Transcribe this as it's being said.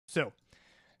So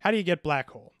how do you get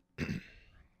BlackHole?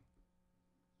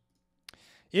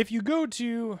 If you go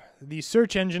to the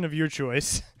search engine of your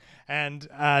choice and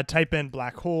type in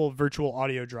BlackHole virtual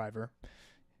audio driver,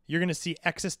 you're going to see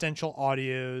Existential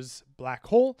Audio's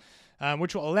BlackHole,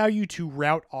 which will allow you to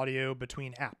route audio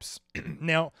between apps.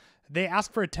 Now, they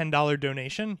ask for a $10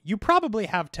 donation. You probably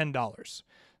have $10.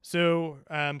 So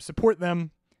support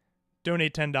them,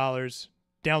 donate $10,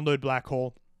 download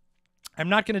BlackHole. I'm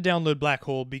not going to download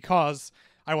BlackHole because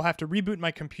I will have to reboot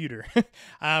my computer,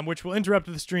 which will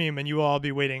interrupt the stream, and you will all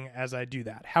be waiting as I do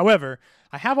that. However,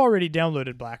 I have already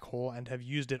downloaded BlackHole and have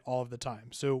used it all of the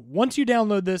time. So once you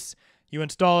download this, you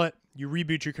install it, you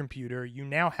reboot your computer, you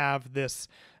now have this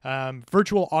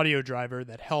virtual audio driver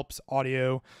that helps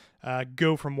audio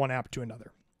go from one app to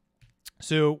another.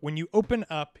 So when you open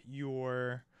up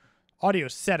your audio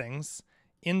settings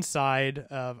inside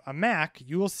of a Mac,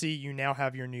 you will see you now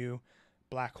have your new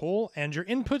BlackHole, and your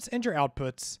inputs and your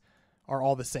outputs are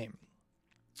all the same.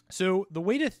 So the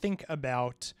way to think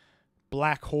about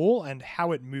BlackHole and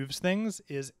how it moves things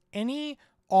is any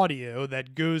audio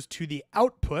that goes to the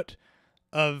output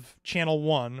of channel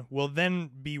 1 will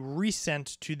then be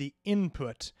resent to the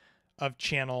input of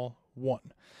channel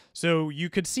 1. So you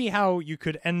could see how you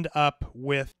could end up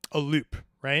with a loop,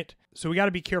 right? So we got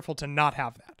to be careful to not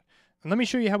have that. And let me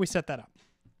show you how we set that up.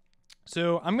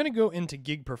 So I'm going to go into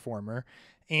Gig Performer,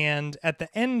 and at the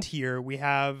end here, we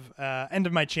have end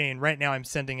of my chain. Right now, I'm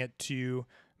sending it to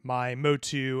my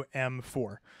Motu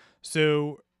M4.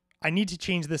 So I need to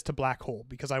change this to BlackHole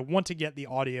because I want to get the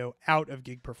audio out of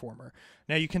Gig Performer.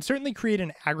 Now, you can certainly create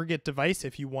an aggregate device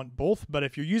if you want both, but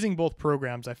if you're using both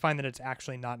programs, I find that it's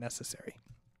actually not necessary.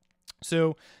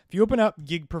 So if you open up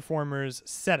Gig Performer's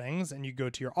settings and you go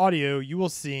to your audio, you will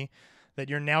see that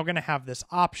you're now going to have this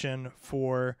option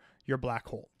for your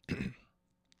BlackHole. And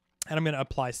I'm going to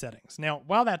apply settings. Now,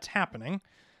 while that's happening,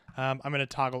 I'm going to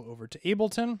toggle over to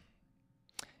Ableton,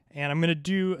 and I'm going to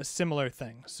do a similar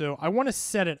thing. So I want to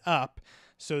set it up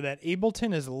so that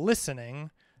Ableton is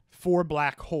listening for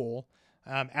BlackHole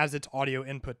as its audio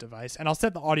input device, and I'll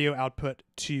set the audio output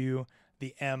to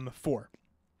the M4.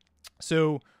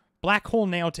 So BlackHole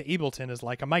now to Ableton is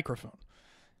like a microphone.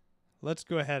 Let's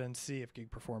go ahead and see if Gig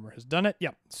Performer has done it.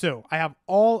 Yep. So I have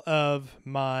all of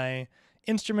my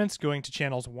instruments going to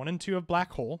channels 1 and 2 of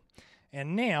BlackHole.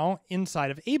 And now inside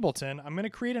of Ableton, I'm going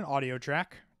to create an audio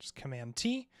track. Just Command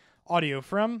T, audio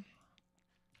from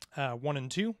 1 and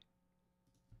 2.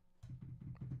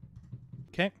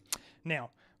 Okay. Now,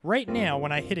 right now,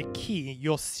 when I hit a key,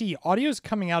 you'll see audio is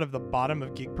coming out of the bottom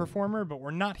of Gig Performer, but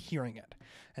we're not hearing it.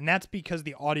 And that's because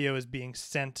the audio is being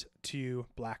sent to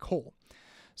BlackHole.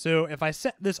 So if I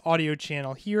set this audio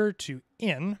channel here to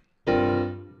in,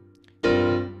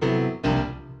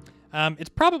 it's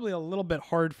probably a little bit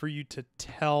hard for you to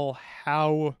tell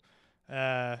how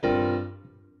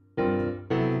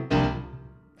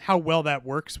well that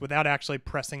works without actually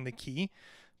pressing the key,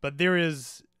 but there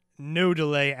is no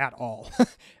delay at all,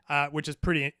 which is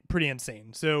pretty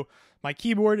insane. So my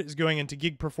keyboard is going into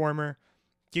Gig Performer.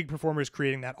 Gig Performer is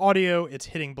creating that audio. It's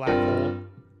hitting BlackHole,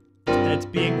 and it's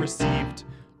being received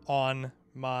on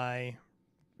my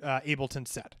Ableton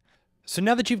set. So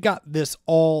now that you've got this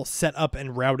all set up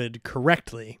and routed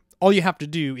correctly, all you have to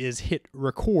do is hit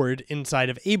record inside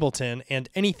of Ableton, and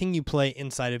anything you play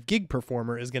inside of Gig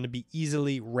Performer is going to be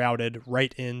easily routed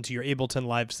right into your Ableton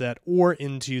live set or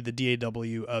into the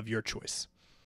DAW of your choice.